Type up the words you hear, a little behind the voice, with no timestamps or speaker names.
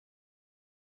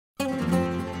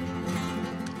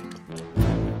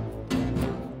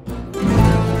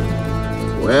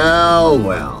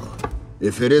well.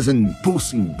 If it isn't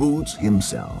Puss in Boots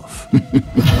himself.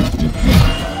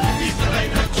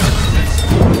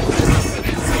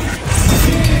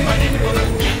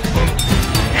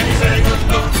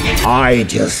 I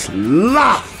just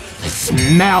love the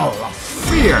smell of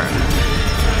fear.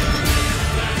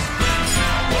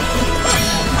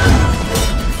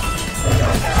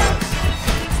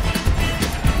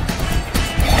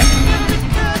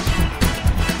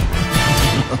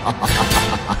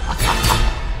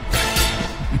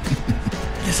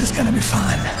 This is gonna be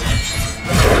fun.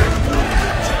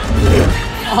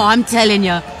 Oh, I'm telling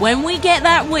you, when we get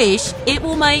that wish, it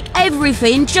will make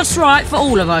everything just right for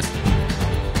all of us.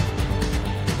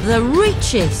 The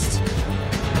richest.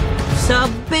 The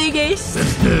biggest.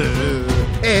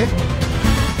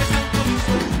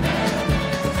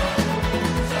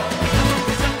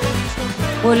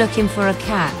 We're looking for a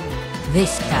cat.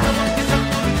 This cat.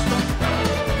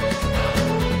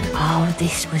 Oh,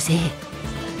 this was it.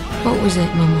 What was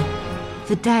it, Mama?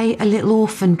 The day a little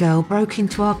orphan girl broke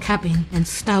into our cabin and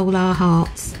stole our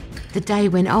hearts. The day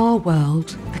when our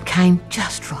world became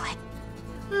just right.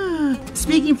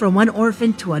 Speaking from one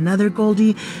orphan to another,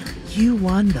 Goldie, you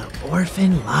won the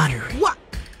orphan lottery. What?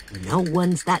 No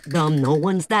one's that dumb, no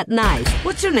one's that nice.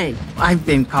 What's your name? I've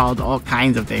been called all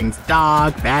kinds of things.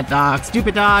 Dog, bad dog,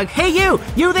 stupid dog. Hey you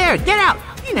there, get out.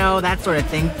 You know, that sort of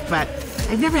thing. But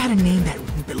I've never had a name that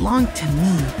belonged to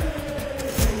me.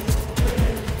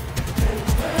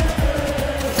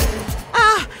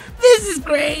 This is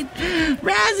great!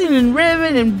 Razzing and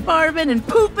ribbing and barbing and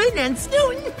pooping and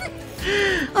snooting.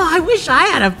 Oh, I wish I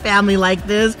had a family like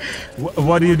this.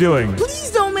 What are you doing?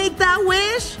 Please don't make that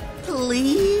wish.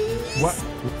 Please. What?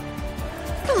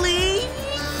 Please.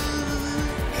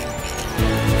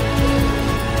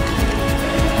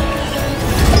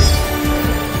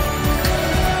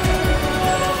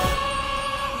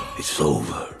 It's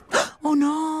over. Oh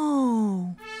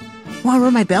no. Wanna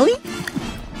rub my belly?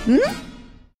 Hmm?